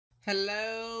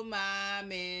Hello, my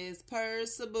Miss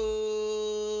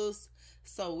Percivables.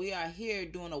 So we are here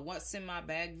doing a what's in my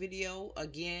bag video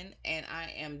again, and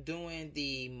I am doing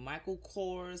the Michael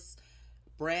Kors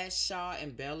Bradshaw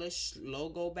embellished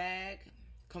logo bag,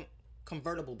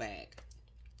 convertible bag,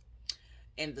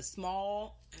 and the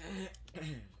small.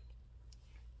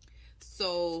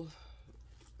 So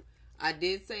I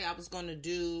did say I was going to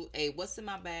do a what's in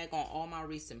my bag on all my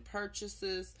recent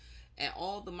purchases. And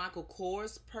all the Michael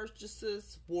Kors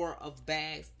purchases were of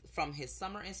bags from his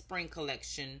summer and spring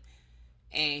collection.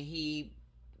 And he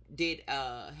did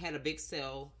had a big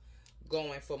sale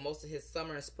going for most of his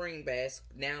summer and spring bags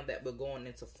now that we're going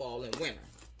into fall and winter.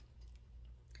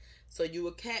 So you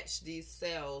will catch these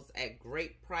sales at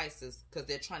great prices because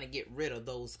they're trying to get rid of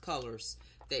those colors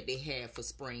that they have for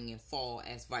spring and fall,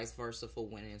 as vice versa for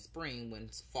winter and spring. When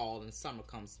fall and summer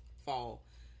comes,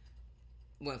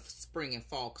 when spring and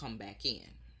fall come back in.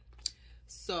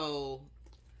 So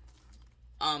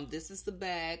this is the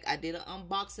bag. I did an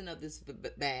unboxing of this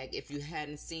bag. If you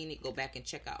hadn't seen it, go back and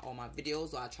check out all my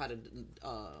videos, or I'll try to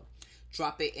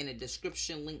drop it in a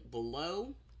description link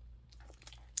below.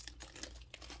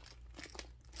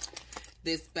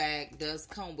 This bag does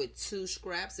come with two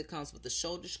straps. It comes with the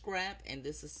shoulder strap, and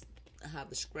this is how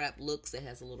the strap looks. It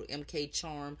has a little MK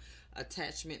charm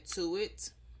attachment to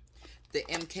it. The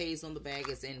MKs on the bag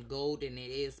is in gold, and it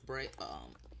is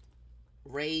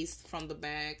raised from the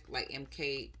bag like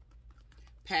MK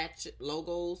patch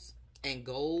logos and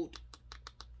gold.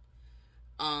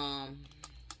 And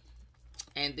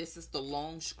this is the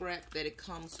long strap that it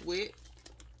comes with.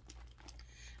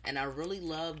 And I really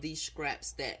love these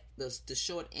straps, that the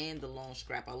short and the long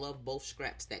strap. I love both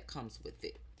straps that comes with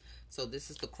it. So this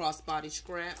is the crossbody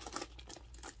strap.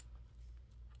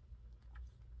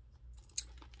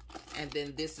 And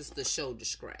then this is the shoulder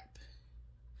strap.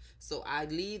 So I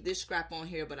leave this strap on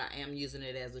here, but I am using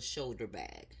it as a shoulder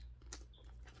bag.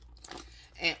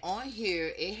 And on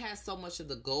here, it has so much of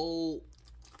the gold.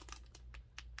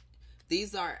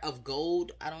 These are of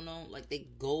gold. I don't know, like they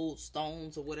gold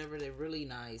stones or whatever. They're really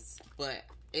nice, but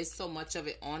it's so much of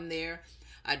it on there.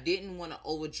 I didn't want to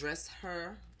overdress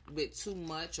her with too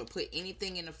much or put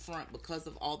anything in the front because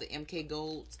of all the MK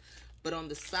golds. But on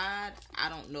the side, I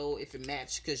don't know if it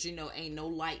matched because, you know, ain't no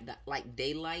light like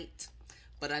daylight.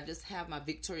 But I just have my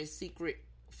Victoria's Secret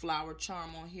flower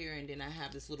charm on here. And then I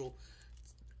have this little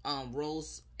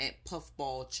rose and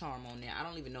puffball charm on there. I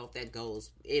don't even know if that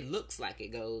goes. It looks like it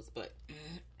goes, but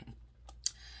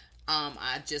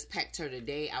I just packed her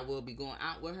today. I will be going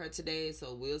out with her today,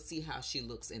 so we'll see how she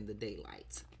looks in the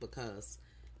daylight because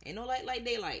ain't no light like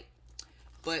daylight.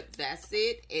 But that's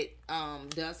it. It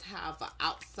does have an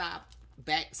outside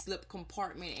back slip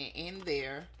compartment, and in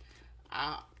there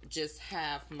I just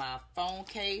have my phone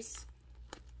case.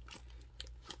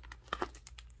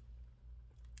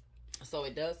 So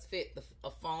it does fit a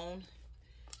phone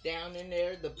down in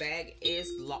there. The bag is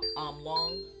long.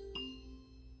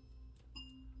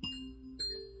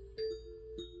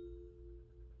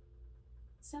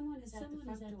 Someone is at the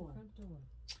front door.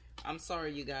 I'm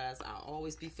sorry, you guys. I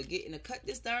always be forgetting to cut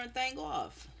this darn thing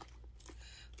off.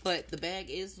 But the bag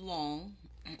is long,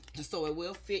 so it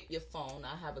will fit your phone.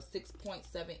 I have a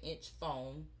 6.7-inch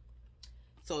phone.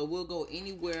 So it will go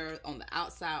anywhere on the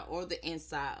outside or the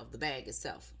inside of the bag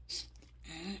itself.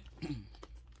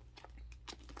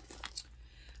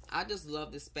 I just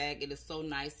love this bag. It is so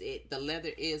nice. The leather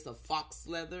is a fox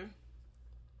leather.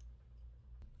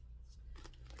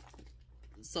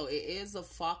 So it is a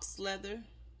fox leather.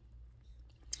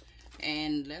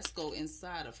 And let's go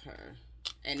inside of her.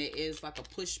 And it is like a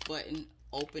push button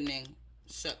opening,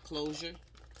 shut, closure.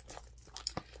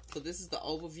 So this is the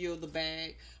overview of the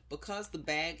bag. Because the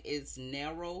bag is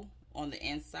narrow on the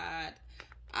inside,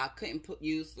 I couldn't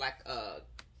use like a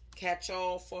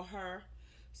catch-all for her.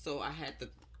 So I had to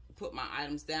put my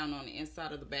items down on the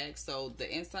inside of the bag. So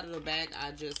the inside of the bag,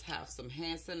 I just have some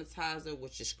hand sanitizer,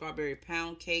 which is Strawberry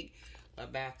Pound Cake by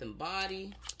Bath &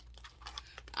 Body.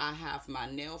 I have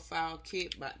my nail file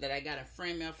kit that I got in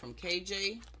friend mail from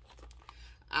KJ.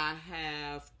 I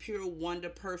have Pure Wonder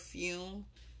perfume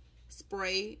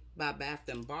spray by Bath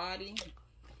 & Body.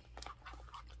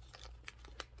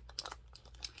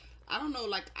 I don't know,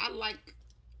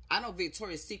 I know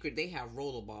Victoria's Secret, they have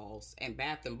roller balls, and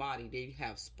Bath & Body, they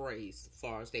have sprays as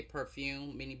far as their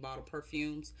perfume, mini bottle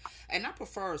perfumes. And I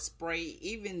prefer a spray,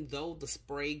 even though the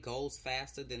spray goes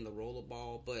faster than the roller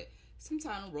ball, but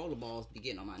sometimes the roller balls be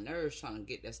getting on my nerves trying to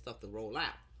get that stuff to roll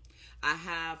out. I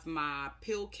have my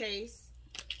pill case.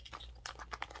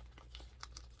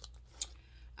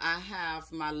 I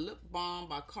have my lip balm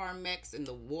by Carmex in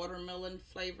the watermelon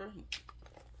flavor.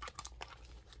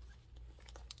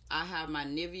 I have my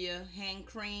Nivea hand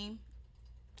cream.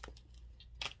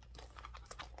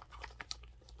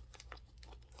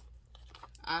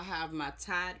 I have my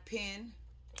Tide pen.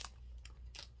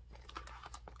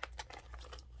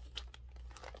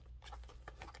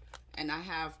 And I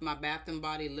have my Bath and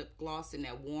Body lip gloss in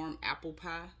that warm apple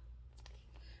pie.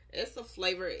 It's a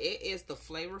flavor. It is the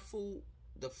flavor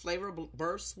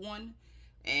burst one.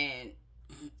 And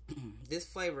this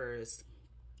flavor is,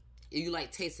 you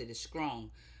like taste it, it's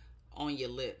strong on your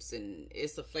lips. And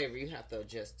it's a flavor you have to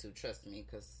adjust to, trust me.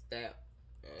 Because that,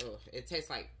 it tastes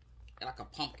like a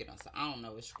pumpkin or something. I don't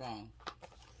know, it's strong.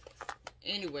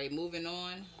 Anyway, moving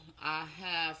on. I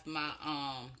have my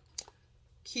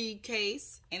key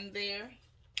case in there,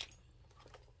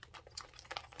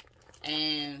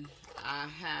 and I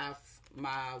have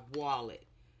my wallet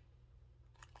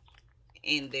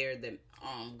in there that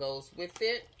goes with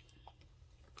it,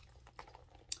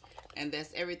 and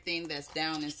that's everything that's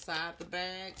down inside the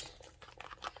bag.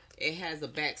 It has a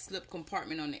back slip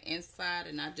compartment on the inside,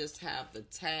 and I just have the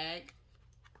tag.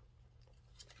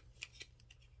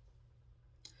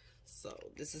 So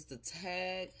this is the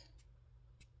tag.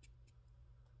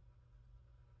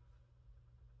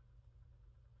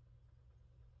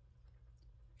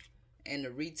 And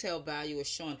the retail value is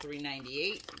showing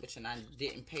 $3.98, which I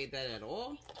didn't pay that at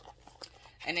all.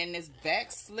 And in this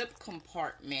back slip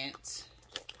compartment,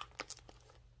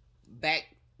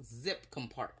 back zip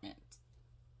compartment,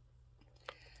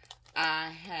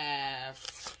 I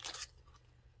have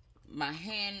my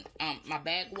my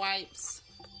bag wipes.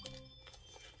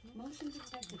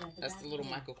 That's the little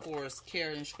Michael Kors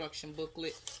care instruction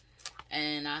booklet.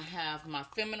 And I have my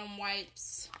feminine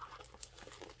wipes.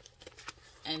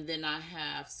 And then I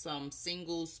have some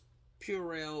Singles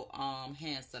Purell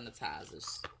hand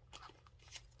sanitizers.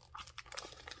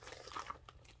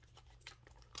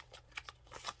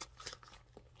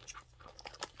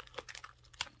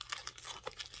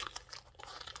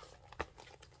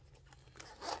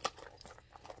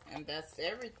 And that's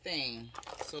everything.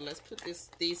 So let's put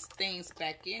these things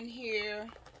back in here.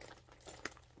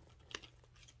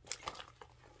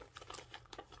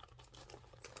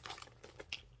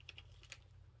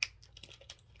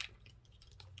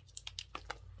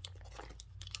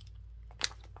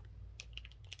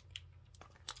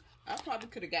 I probably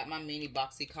could have got my mini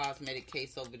boxy cosmetic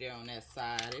case over there on that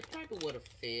side. It probably would have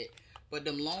fit. But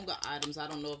them longer items, I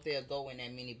don't know if they'll go in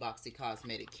that mini boxy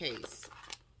cosmetic case.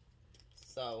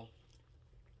 So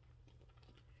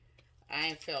I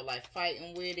ain't felt like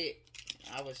fighting with it.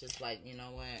 I was just like, you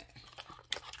know what?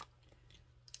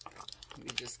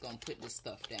 We're just going to put this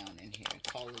stuff down in here and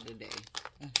call it a day.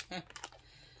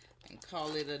 And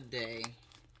call it a day.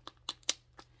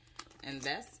 And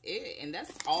that's it. And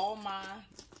that's all my,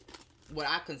 what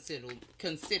I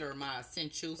consider my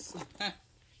essentials.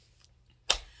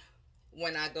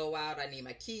 When I go out, I need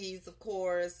my keys, of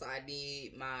course. I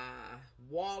need my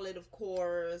wallet, of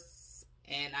course.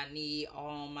 And I need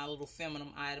all my little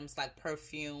feminine items like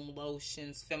perfume,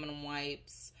 lotions, feminine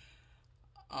wipes,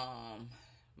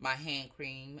 my hand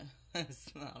cream. I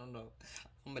don't know.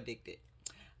 I'm addicted.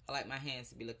 I like my hands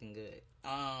to be looking good.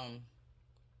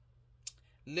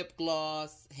 Lip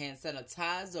gloss, hand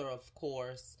sanitizer, of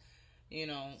course. You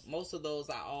know, most of those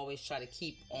I always try to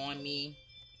keep on me.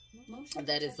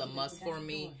 That is a must for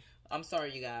me. I'm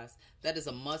sorry, you guys. That is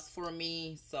a must for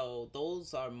me. So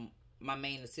those are my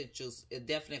main essentials.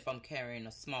 Definitely if I'm carrying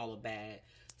a smaller bag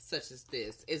such as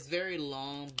this. It's very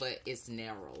long, but it's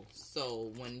narrow.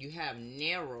 So when you have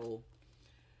narrow,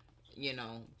 you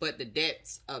know, but the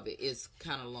depth of it is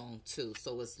kind of long too.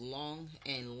 So it's long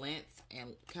in length and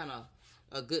kind of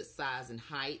a good size and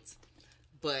height,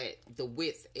 but the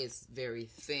width is very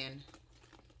thin.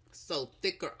 So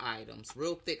thicker items,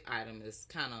 real thick item is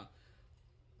kind of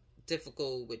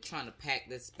difficult with trying to pack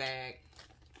this bag.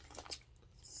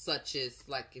 Such as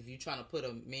like if you're trying to put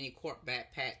a mini cork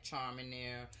backpack charm in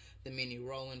there, the mini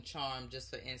rolling charm, just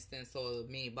for instance, or the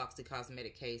mini boxy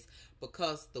cosmetic case,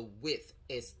 because the width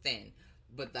is thin,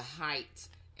 but the height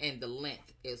and the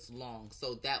length is long.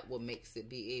 So that what makes it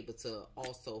be able to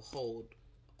also hold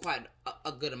quite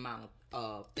a good amount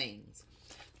of things.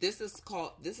 This is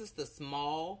the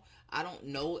small. I don't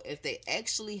know if they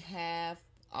actually have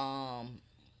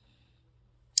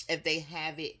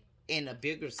it in a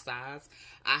bigger size.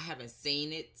 I haven't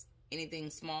seen it anything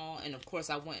small, and of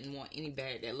course I wouldn't want any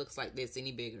bag that looks like this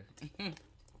any bigger.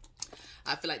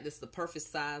 I feel like this is the perfect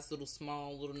size, little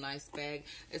small, little nice bag.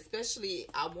 Especially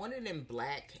I want it in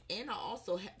black, and I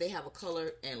also they have a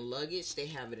color and luggage. They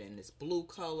have it in this blue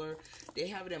color. They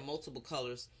have it in multiple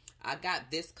colors. I got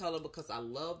this color because I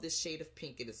love this shade of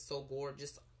pink. It is so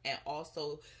gorgeous. And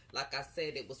also, like I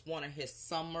said, it was one of his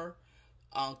summer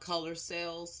color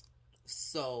sales.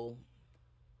 So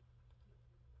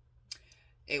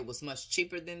it was much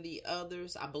cheaper than the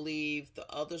others. I believe the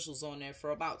others was on there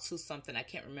for about $2 something. I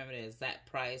can't remember the exact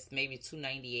price. Maybe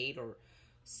 $2.98 or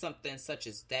something such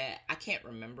as that. I can't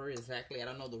remember exactly. I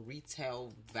don't know the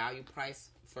retail value price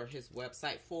for his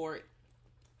website for it.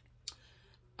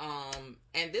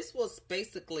 And this was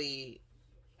basically,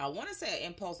 I want to say an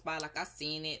impulse buy. Like I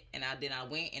seen it, and then I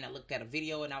went and I looked at a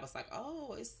video, and I was like,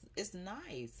 oh, it's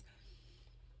nice.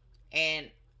 And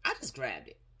I just grabbed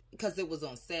it because it was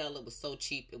on sale. It was so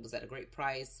cheap. It was at a great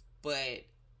price. But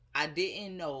I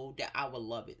didn't know that I would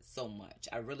love it so much.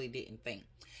 I really didn't think.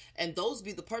 And those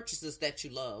be the purchases that you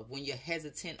love when you're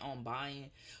hesitant on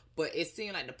buying. But it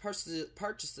seemed like the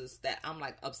purchases that I'm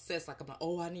like obsessed. Like I'm like,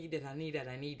 oh, I need that. I need that.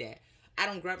 I need that. I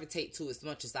don't gravitate to as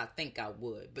much as I think I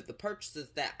would. But the purchases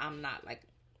that I'm not like,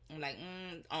 I'm like,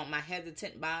 on my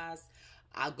hesitant buys,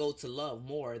 I go to love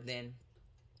more than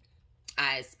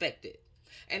I expected.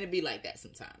 And it'd be like that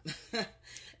sometimes.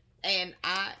 And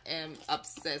I am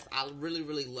obsessed. I really,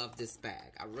 really love this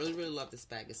bag. I really, really love this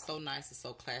bag. It's so nice. It's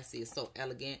so classy. It's so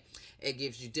elegant. It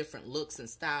gives you different looks and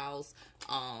styles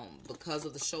because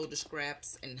of the shoulder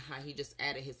straps and how he just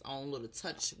added his own little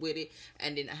touch with it.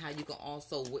 And then how you can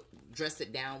also dress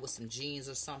it down with some jeans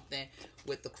or something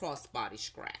with the crossbody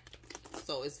strap.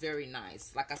 So it's very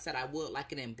nice. Like I said, I would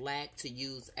like it in black to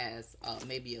use as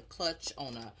maybe a clutch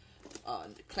on a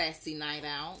classy night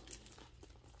out.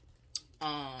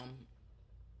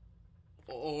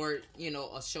 Or you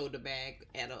know, a shoulder bag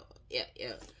at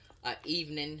a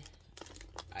evening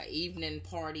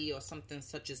party or something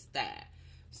such as that.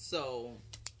 So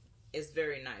it's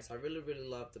very nice. I really, really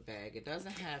love the bag. It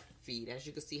doesn't have feet, as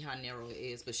you can see how narrow it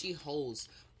is, but she holds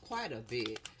quite a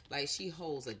bit. Like, she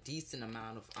holds a decent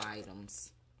amount of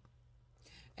items,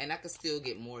 and I could still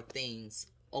get more things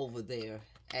over there,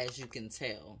 as you can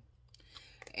tell.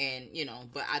 And you know,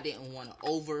 but I didn't want to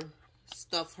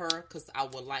overstuff her because I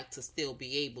would like to still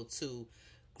be able to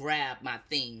grab my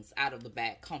things out of the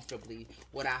bag comfortably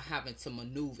without having to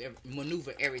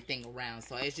maneuver everything around.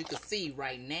 So as you can see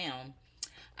right now,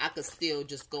 I could still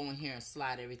just go in here and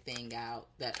slide everything out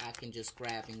that I can just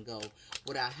grab and go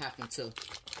without having to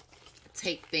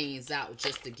take things out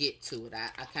just to get to it.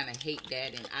 I kind of hate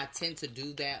that, and I tend to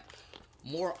do that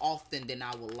more often than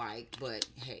I would like, but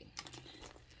hey.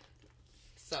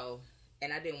 So,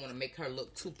 and I didn't want to make her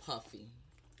look too puffy.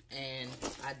 And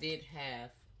I did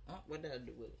have, what did I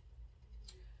do with it?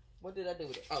 What did I do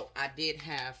with it? Oh, I did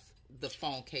have the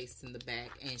phone case in the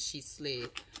back, and she slid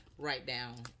right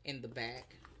down in the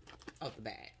back of the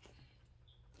bag.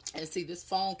 And see, this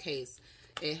phone case,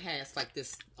 it has like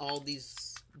this, all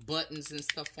these buttons and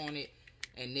stuff on it,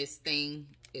 and this thing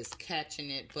is catching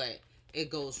it, but it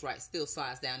goes right, still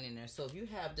slides down in there. So if you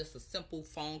have just a simple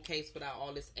phone case without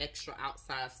all this extra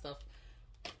outside stuff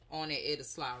on it, it'll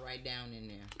slide right down in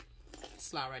there.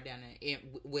 Slide right down there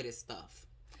with its stuff.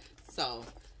 So,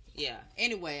 yeah.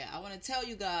 Anyway, I want to tell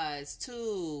you guys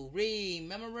to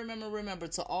remember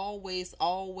to always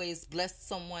bless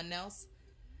someone else.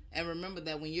 And remember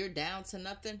that when you're down to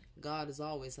nothing, God is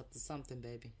always up to something,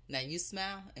 baby. Now you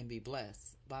smile and be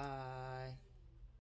blessed. Bye.